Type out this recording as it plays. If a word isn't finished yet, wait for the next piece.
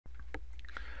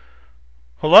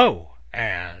Hello,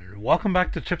 and welcome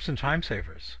back to Tips and Time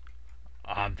Savers.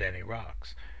 I'm Danny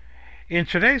Rocks. In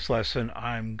today's lesson,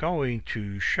 I'm going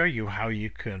to show you how you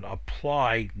can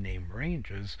apply name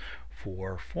ranges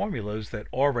for formulas that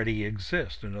already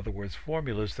exist. In other words,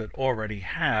 formulas that already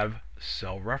have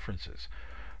cell references.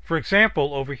 For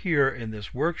example, over here in this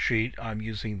worksheet, I'm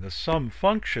using the sum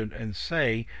function and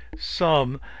say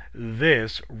sum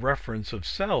this reference of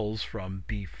cells from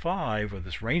B5, or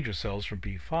this range of cells from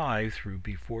B5 through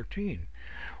B14.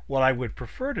 What I would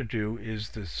prefer to do is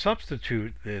to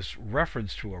substitute this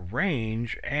reference to a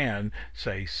range and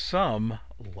say sum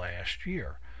last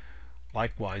year.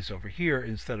 Likewise, over here,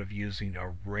 instead of using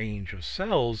a range of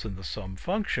cells in the sum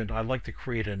function, I'd like to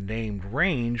create a named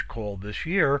range called this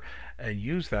year and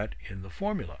use that in the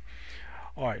formula.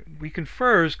 Alright, we can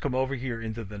first come over here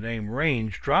into the name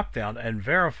range dropdown and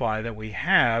verify that we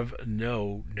have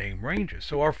no name ranges.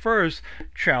 So our first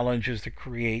challenge is to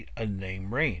create a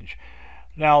name range.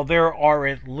 Now, there are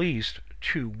at least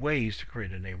two ways to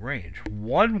create a name range.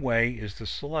 One way is to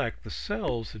select the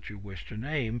cells that you wish to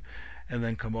name and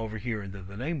then come over here into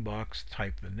the name box,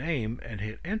 type the name, and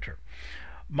hit enter.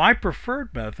 My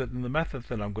preferred method, and the method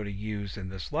that I'm going to use in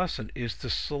this lesson, is to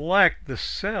select the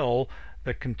cell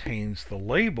that contains the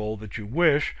label that you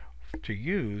wish to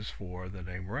use for the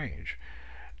name range.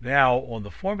 Now, on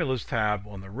the Formulas tab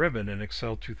on the ribbon in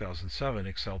Excel 2007,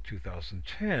 Excel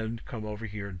 2010, come over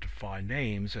here and define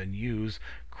names and use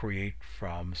Create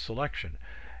from Selection.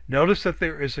 Notice that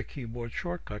there is a keyboard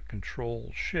shortcut,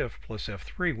 Control Shift plus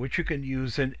F3, which you can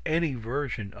use in any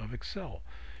version of Excel.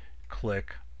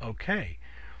 Click OK.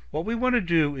 What we want to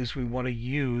do is we want to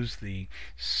use the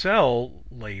cell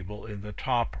label in the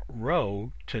top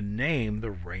row to name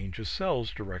the range of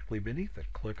cells directly beneath it.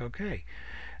 Click OK.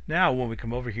 Now, when we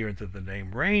come over here into the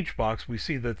name range box, we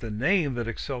see that the name that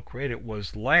Excel created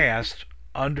was last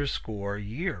underscore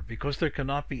year, because there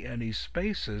cannot be any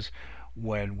spaces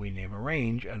when we name a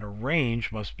range, and a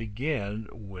range must begin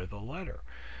with a letter.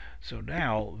 So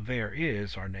now there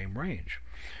is our name range.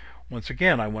 Once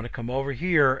again, I want to come over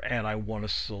here and I want to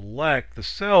select the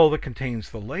cell that contains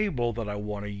the label that I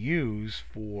want to use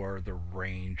for the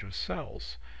range of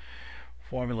cells.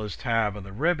 Formulas tab on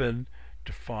the ribbon,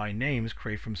 define names,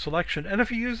 create from selection. And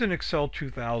if you use an Excel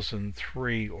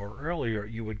 2003 or earlier,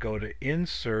 you would go to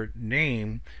Insert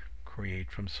Name,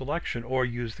 Create from Selection, or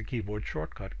use the keyboard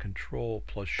shortcut Control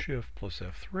plus Shift plus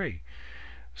F3.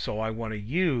 So I want to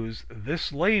use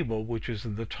this label, which is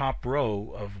in the top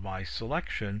row of my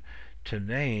selection, to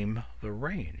name the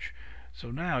range.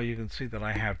 So now you can see that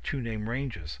I have two name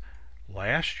ranges,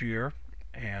 last year,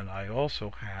 and I also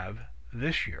have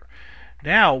this year.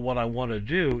 Now what I want to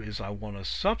do is I want to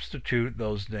substitute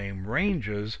those name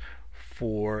ranges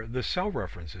for the cell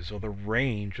references, or the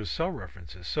range of cell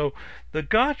references. So the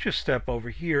gotcha step over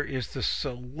here is to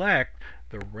select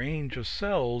the range of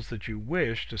cells that you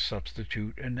wish to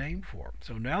substitute a name for.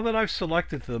 So now that I've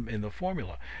selected them in the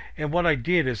formula, and what I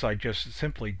did is I just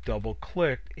simply double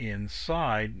clicked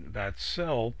inside that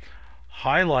cell,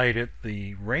 highlighted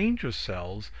the range of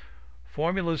cells,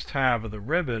 Formulas tab of the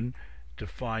ribbon,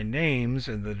 define names,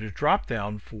 and the drop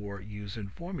down for using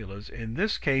formulas. In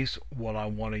this case, what I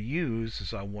want to use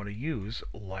is I want to use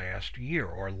last year,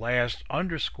 or last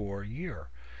underscore year.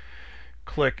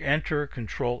 Click enter,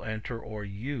 control enter, or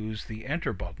use the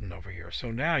enter button over here.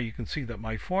 So now you can see that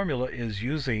my formula is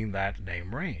using that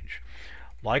name range.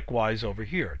 Likewise over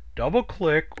here, double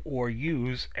click or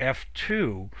use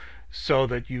F2 so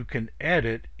that you can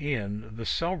edit in the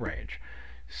cell range.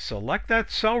 Select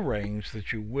that cell range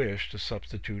that you wish to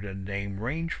substitute a name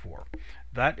range for.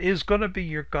 That is going to be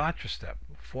your gotcha step.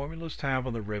 Formulas tab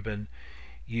on the ribbon,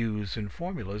 use in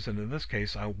formulas, and in this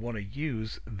case I want to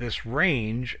use this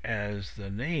range as the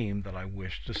name that I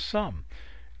wish to sum.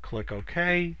 Click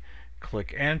OK,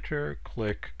 click enter,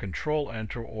 click control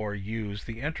enter, or use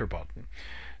the enter button.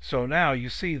 So now you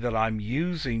see that I'm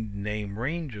using name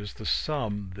ranges to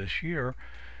sum this year,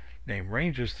 name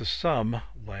ranges to sum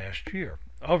last year.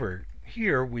 Over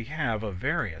here we have a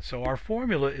variance. So our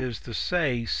formula is to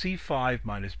say C5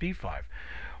 minus B5.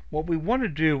 What we want to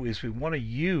do is we want to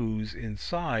use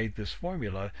inside this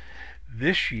formula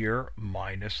this year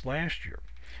minus last year.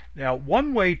 Now,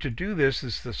 one way to do this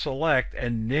is to select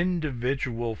an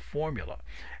individual formula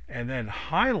and then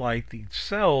highlight the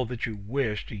cell that you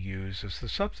wish to use as the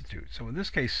substitute. So in this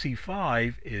case,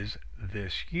 C5 is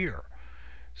this year.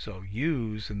 So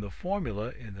use in the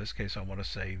formula, in this case I want to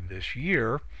say this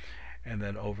year, and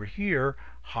then over here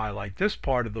highlight this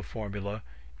part of the formula,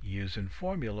 use in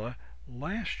formula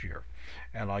last year.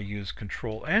 And I'll use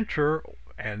control enter,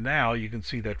 and now you can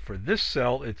see that for this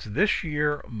cell it's this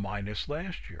year minus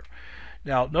last year.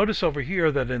 Now notice over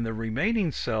here that in the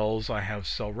remaining cells I have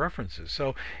cell references.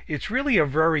 So it's really a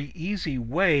very easy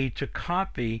way to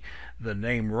copy the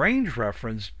name range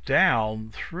reference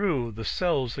down through the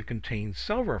cells that contain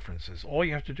cell references. All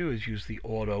you have to do is use the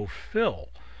autofill.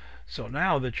 So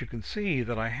now that you can see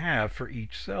that I have for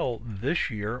each cell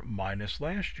this year minus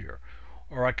last year.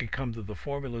 Or I could come to the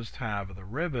Formulas tab of the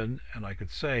ribbon and I could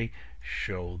say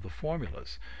show the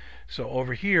formulas. So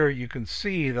over here you can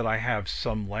see that I have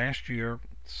some last year,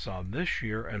 some this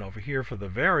year, and over here for the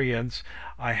variance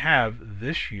I have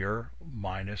this year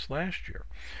minus last year.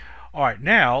 Alright,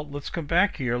 now let's come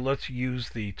back here. Let's use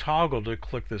the toggle to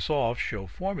click this off, show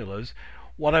formulas.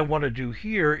 What I want to do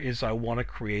here is I want to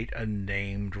create a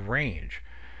named range.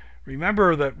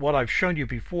 Remember that what I've shown you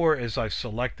before is I've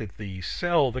selected the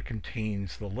cell that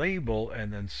contains the label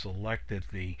and then selected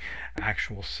the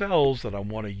actual cells that I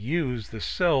want to use the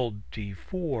cell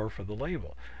D4 for the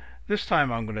label. This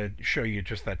time I'm going to show you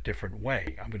just that different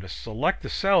way. I'm going to select the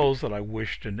cells that I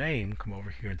wish to name, come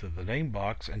over here into the name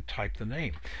box and type the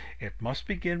name. It must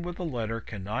begin with a letter,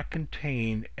 cannot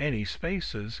contain any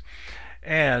spaces,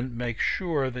 and make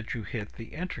sure that you hit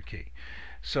the enter key.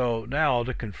 So now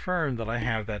to confirm that I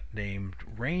have that named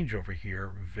range over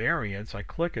here, variance, I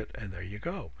click it and there you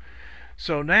go.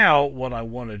 So now what I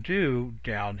want to do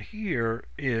down here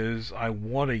is I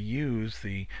want to use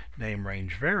the name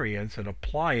range variance and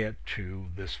apply it to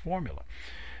this formula.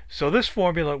 So this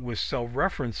formula with cell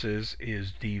references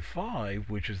is D5,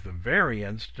 which is the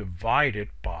variance divided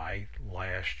by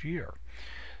last year.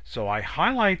 So I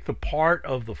highlight the part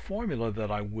of the formula that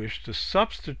I wish to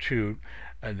substitute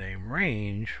a name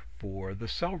range for the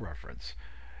cell reference.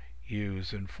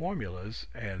 Use in formulas,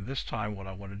 and this time what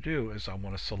I want to do is I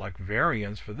want to select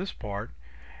variance for this part,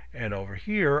 and over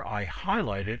here I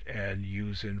highlight it, and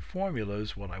use in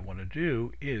formulas what I want to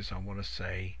do is I want to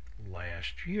say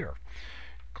last year.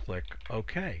 Click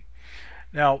OK.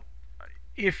 Now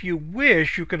if you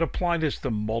wish, you can apply this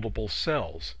to multiple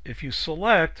cells. If you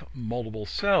select multiple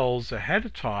cells ahead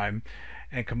of time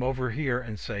and come over here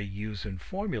and say use in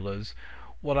formulas,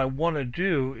 what I want to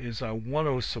do is I want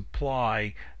to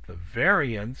supply the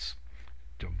variance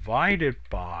divided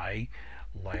by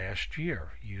last year.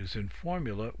 Use in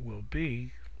formula will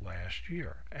be last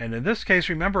year. And in this case,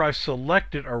 remember I've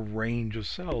selected a range of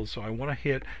cells, so I want to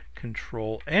hit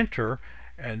Control Enter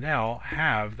and now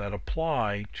have that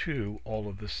apply to all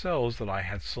of the cells that I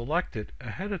had selected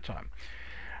ahead of time.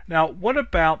 Now what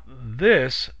about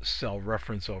this cell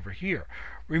reference over here?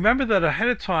 Remember that ahead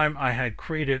of time I had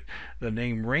created the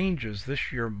name ranges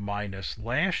this year minus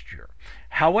last year.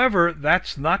 However,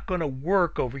 that's not going to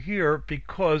work over here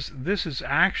because this is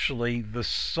actually the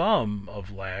sum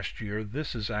of last year.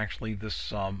 This is actually the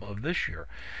sum of this year.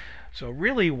 So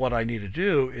really what I need to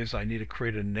do is I need to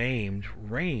create a named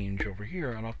range over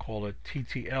here, and I'll call it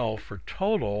TTL for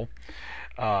total,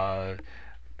 LY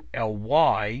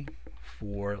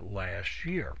for last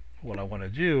year. What I want to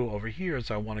do over here is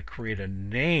I want to create a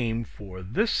name for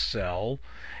this cell,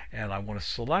 and I want to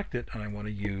select it, and I want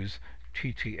to use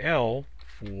TTL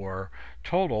for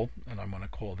total, and I'm going to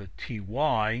call it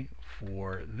TY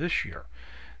for this year.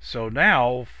 So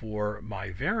now for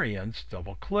my variance,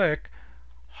 double click,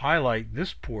 highlight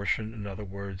this portion, in other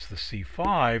words the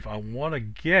C5, I want to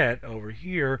get over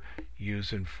here,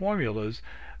 use in formulas,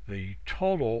 the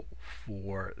total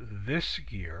for this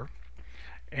year.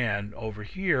 And over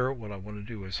here what I want to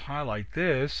do is highlight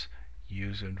this,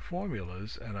 use in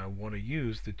formulas, and I want to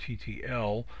use the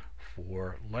TTL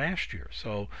for last year.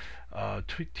 So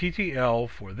TTL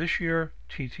for this year,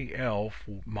 TTL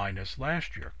for minus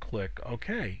last year. Click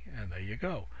OK, and there you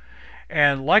go.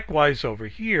 And likewise over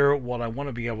here, what I want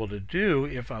to be able to do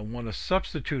if I want to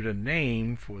substitute a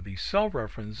name for the cell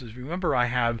references, remember I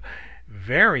have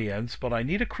variance, but I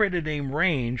need to create a name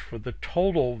range for the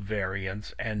total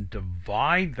variance and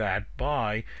divide that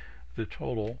by the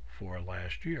total for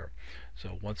last year.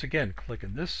 So once again, click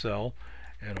in this cell,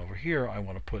 and over here I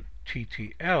want to put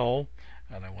TTL,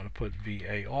 and I want to put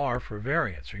VAR for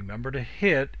variance. Remember to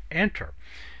hit enter.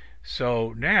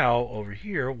 So now over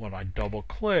here when I double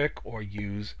click or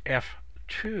use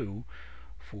F2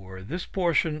 for this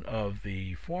portion of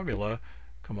the formula,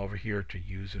 come over here to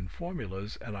use in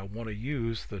formulas, and I want to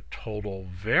use the total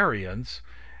variance,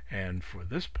 and for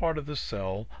this part of the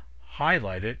cell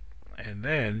highlight it, and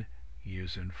then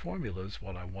use in formulas.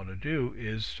 What I want to do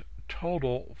is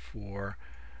total for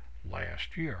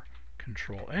last year.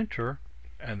 Control enter,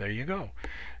 And there you go.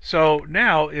 So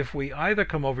now if we either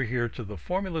come over here to the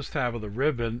Formulas tab of the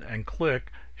ribbon and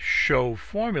click Show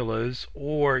Formulas,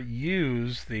 or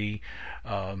use the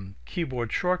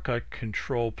keyboard shortcut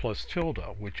Control plus tilde,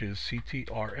 which is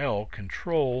CTRL,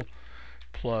 Control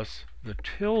plus the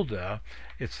tilde,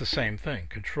 it's the same thing.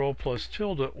 Control plus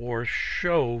tilde or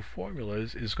Show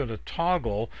Formulas is going to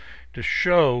toggle to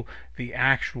show the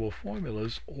actual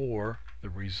formulas or the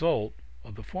result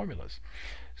of the formulas.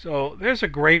 So there's a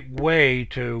great way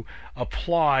to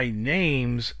apply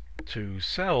names to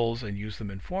cells and use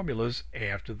them in formulas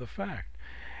after the fact.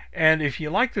 And if you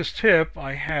like this tip,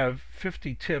 I have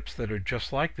 50 tips that are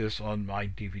just like this on my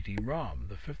DVD-ROM,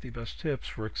 the 50 Best Tips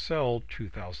for Excel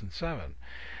 2007.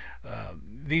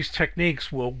 These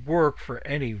techniques will work for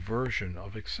any version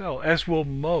of Excel, as will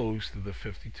most of the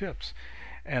 50 tips.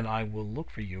 And I will look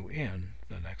for you in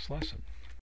the next lesson.